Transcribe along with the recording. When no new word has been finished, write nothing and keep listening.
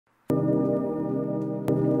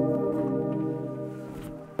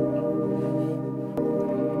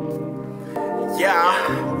I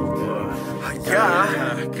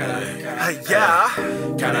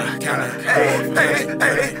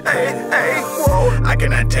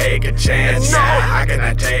cannot take a chance. I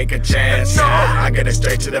cannot take a chance. I get it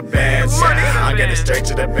straight to the bands. I get it straight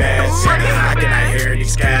to the bands. I cannot hear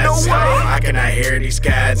these cats. I cannot hear these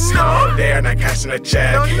cats. They are not cashing a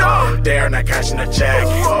check. They are not cashing a check.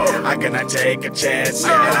 I cannot take a chance.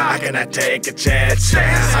 I cannot take a chance.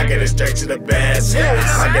 I get it straight to the bands.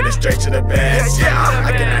 I get it straight to the bands.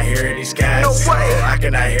 I cannot hear these cats. I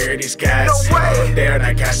cannot hear these cats. They are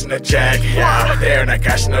not cashing a check. They are not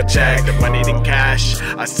cashing a check. The money in cash,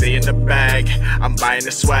 I see in the bag. I'm buying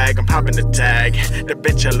the swag, I'm popping the tag. The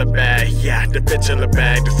bitch in the bag, yeah, the bitch in the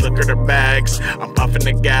bag. Just look at her bags. I'm puffing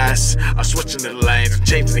the gas. I'm switching the lanes, I'm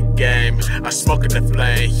changing the game. I'm smoking the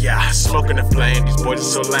flame, yeah, smoking the flame. These boys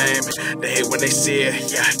are so lame. They hate when they see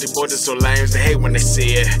it. Yeah, these boys are so lame. They hate when they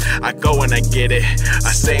see it. I go and I get it.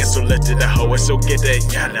 I say it so lifted. The hoe is so get it.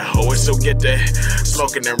 Yeah, the hoe is so get it.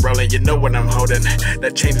 Smoking and rolling, you know what I'm holding.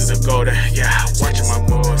 That changes the golden. Yeah, watching my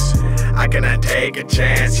moves. I cannot take a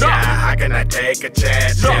chance, yeah, I cannot take a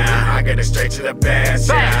chance, yeah, I get it straight to the bands,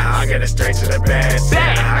 yeah, I get it straight to the bands,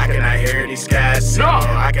 yeah, I cannot hear these cats, no,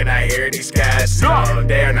 I cannot hear these cats, no,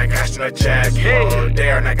 they are not cashing a check,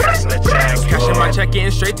 they are not cashing a check. Cashing my check,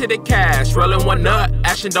 getting straight to the cash, rolling one up,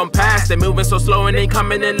 action don't pass, they moving so slow and they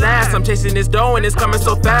coming in last, I'm chasing this dough and it's coming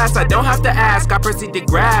so fast, I don't have to ask, I proceed to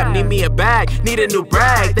grab, need me a bag, need a new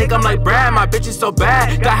brag, think I'm like Brad, my bitch is so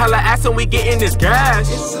bad, got hella ass and we getting this cash.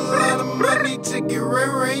 Money to get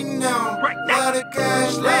right now. Lot of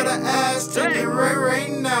cash, lot of ass to get right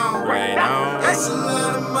now. That's a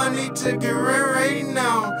lot of money to get right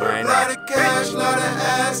now. Lot of cash, lot of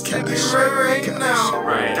ass to get right now.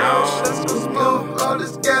 Let's go smoke all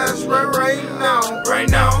this gas right now.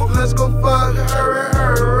 Let's go fuck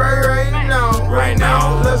her right now.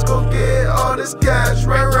 Let's go get all this gas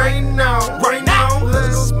right now.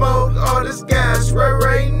 Let's go smoke all this gas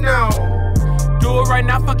right now. Do it right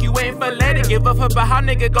now, fuck you waiting for later. Give up about how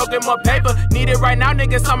nigga go get more paper. Need it right now,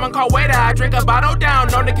 nigga, someone call waiter. I drink a bottle down,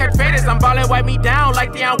 known to catch faders. I'm ballin', wipe me down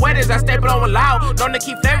like the wetters. I stay blowing loud, known to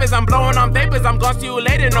keep flavors. I'm blowing on vapors, I'm gon' see you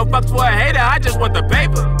later. No fucks for a hater, I just want the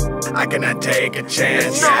paper. I cannot take a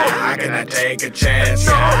chance, I cannot take a chance,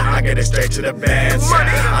 I get it straight to the bands,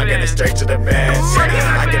 I get it straight to the bands, I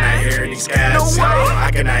cannot hear these cats, I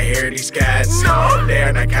cannot hear these cats, they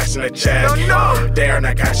are not cashing a check, they are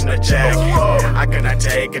not cashing a check, I cannot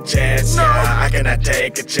take a chance, I cannot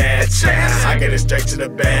take a chance, I get it straight to the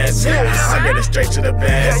bands, I get it straight to the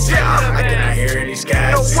bands, I cannot hear these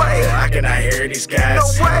cats, I cannot hear these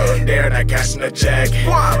cats, they are not cashing a check,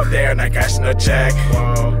 they are not cashing a check.